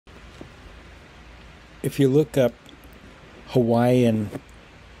if you look up Hawaiian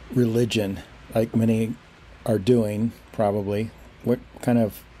religion, like many are doing probably, what kind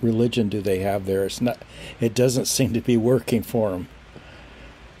of religion do they have there? It doesn't seem to be working for them.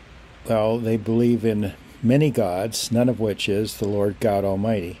 Well, they believe in many gods, none of which is the Lord God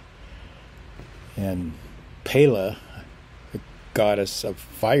Almighty. And Pele, the goddess of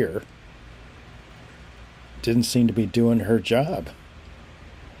fire, didn't seem to be doing her job.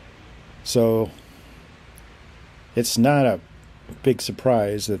 So it's not a big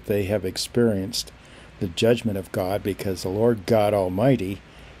surprise that they have experienced the judgment of God, because the Lord God Almighty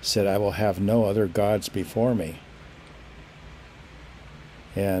said, I will have no other gods before me.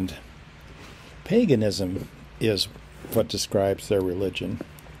 And paganism is what describes their religion.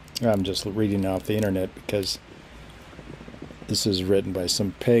 I'm just reading off the internet because this is written by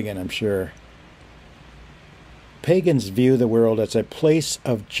some pagan, I'm sure. Pagans view the world as a place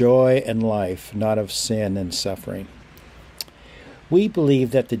of joy and life, not of sin and suffering. We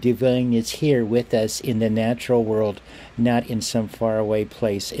believe that the divine is here with us in the natural world, not in some faraway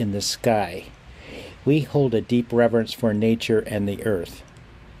place in the sky. We hold a deep reverence for nature and the earth.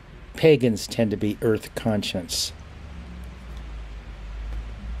 Pagans tend to be earth conscious.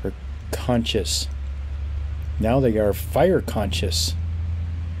 Or conscious. Now they are fire conscious.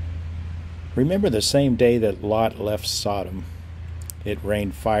 Remember the same day that Lot left Sodom, it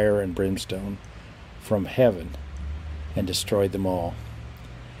rained fire and brimstone from heaven and destroyed them all.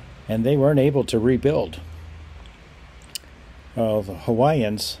 And they weren't able to rebuild. Well, the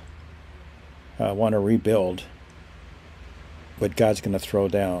Hawaiians want to rebuild what God's going to throw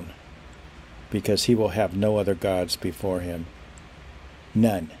down, because he will have no other gods before him.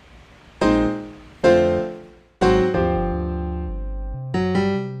 None.